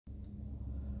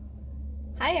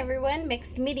Hi everyone,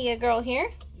 Mixed Media Girl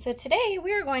here. So today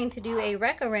we are going to do a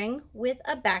Rec-A-Ring with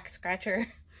a back scratcher.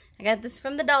 I got this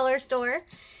from the dollar store.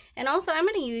 And also I'm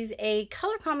going to use a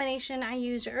color combination I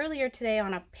used earlier today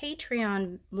on a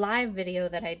Patreon live video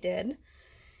that I did.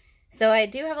 So I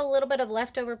do have a little bit of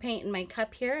leftover paint in my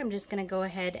cup here. I'm just going to go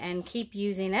ahead and keep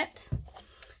using it.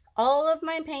 All of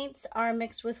my paints are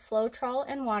mixed with floetrol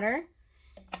and water.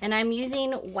 And I'm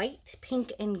using white,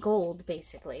 pink, and gold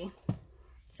basically.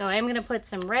 So I'm going to put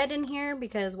some red in here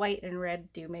because white and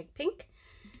red do make pink.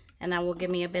 And that will give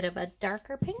me a bit of a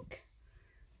darker pink.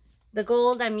 The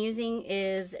gold I'm using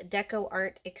is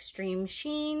decoart Extreme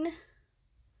Sheen.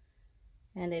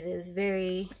 And it is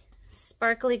very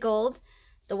sparkly gold.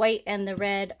 The white and the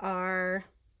red are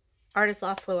Artist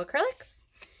Loft Flow acrylics.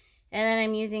 And then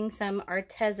I'm using some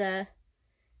Arteza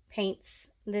paints.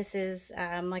 This is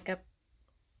the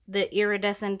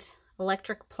iridescent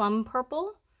electric plum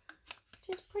purple.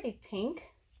 Which is pretty pink.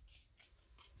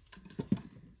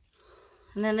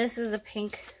 And then this is a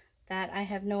pink that I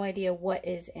have no idea what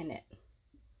is in it.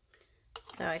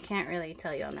 So I can't really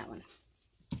tell you on that one.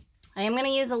 I am going to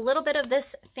use a little bit of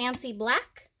this fancy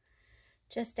black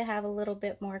just to have a little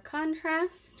bit more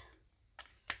contrast.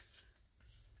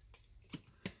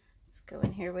 Let's go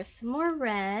in here with some more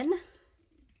red.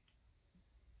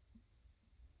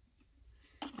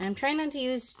 I'm trying not to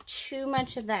use too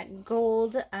much of that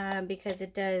gold because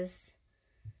it does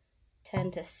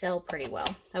tend to sell pretty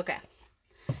well. Okay,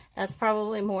 that's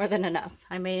probably more than enough.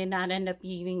 I may not end up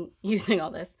using all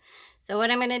this. So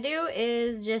what I'm going to do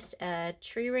is just a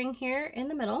tree ring here in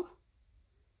the middle.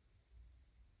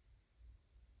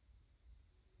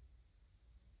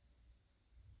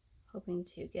 Hoping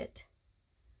to get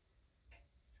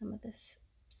some of this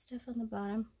stuff on the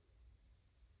bottom.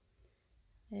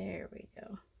 There we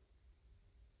go.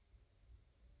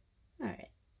 All right.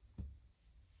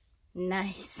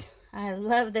 Nice. I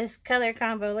love this color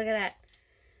combo. Look at that.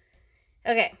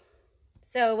 Okay.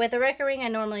 So with a Rec-A-Ring, I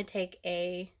normally take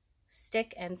a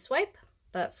stick and swipe.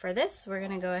 But for this, we're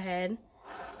going to go ahead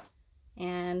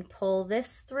and pull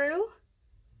this through.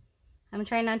 I'm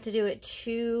trying not to do it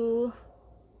too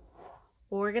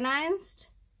organized.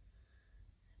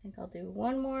 I think I'll do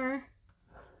one more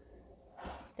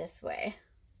this way.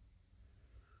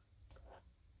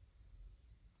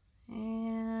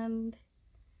 And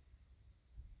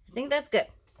I think that's good.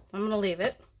 I'm going to leave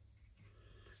it.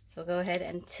 So go ahead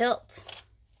and tilt.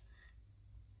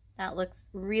 That looks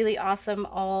really awesome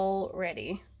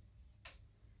already.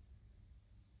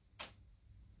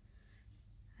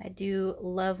 I do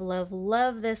love, love,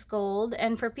 love this gold.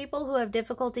 And for people who have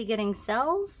difficulty getting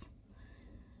cells,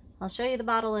 I'll show you the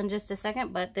bottle in just a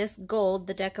second, but this gold,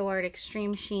 the decoart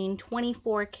Extreme Sheen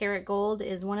 24 karat gold,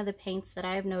 is one of the paints that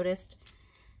I've noticed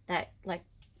that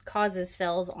causes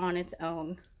cells on its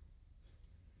own.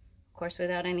 Of course,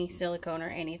 without any silicone or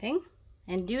anything.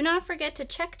 And do not forget to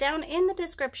check down in the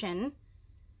description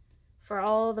for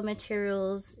all the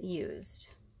materials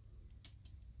used.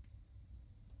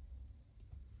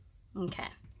 Okay.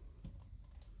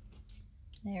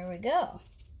 There we go.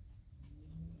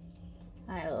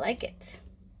 I like it.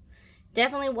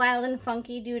 Definitely wild and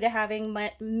funky due to having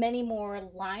many more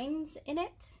lines in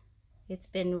it. It's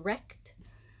been wrecked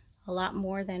a lot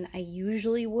more than I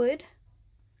usually would. So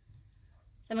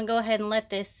I'm going to go ahead and let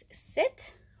this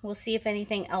sit. We'll see if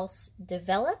anything else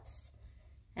develops.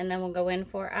 And then we'll go in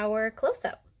for our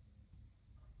close-up.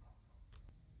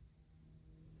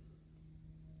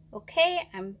 Okay,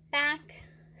 I'm back.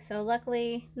 So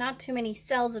luckily, not too many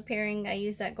cells appearing. I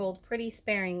use that gold pretty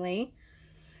sparingly.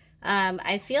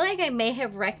 I feel like I may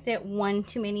have wrecked it one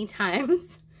too many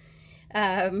times.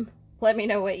 Let me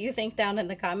know what you think down in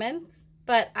the comments.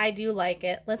 But I do like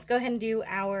it. Let's go ahead and do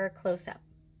our close-up.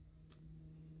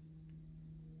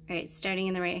 All right, starting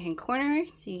in the right-hand corner.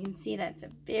 So you can see that's a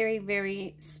very,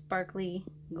 very sparkly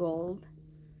gold.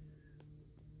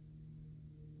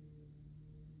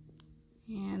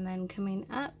 And then coming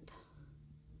up.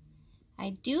 I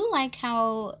do like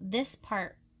how this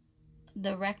part,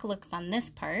 the wreck looks on this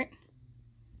part.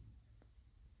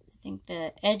 I think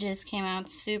the edges came out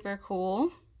super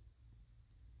cool.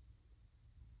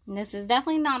 And this is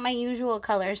definitely not my usual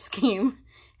color scheme.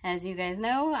 As you guys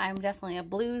know, I'm definitely a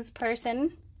blues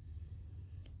person.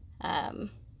 But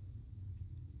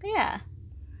yeah,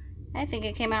 I think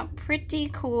it came out pretty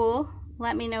cool.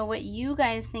 Let me know what you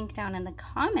guys think down in the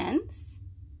comments.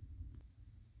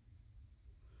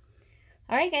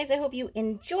 Alright guys, I hope you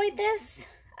enjoyed this.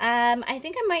 I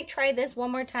think I might try this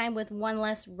one more time with one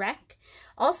less wreck.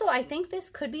 Also, I think this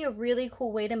could be a really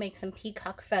cool way to make some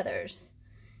peacock feathers.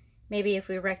 Maybe if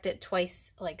we wrecked it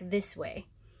twice like this way.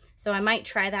 So I might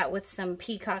try that with some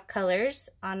peacock colors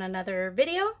on another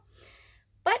video.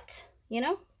 But, you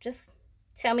know, just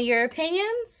tell me your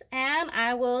opinions, and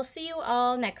I will see you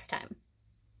all next time.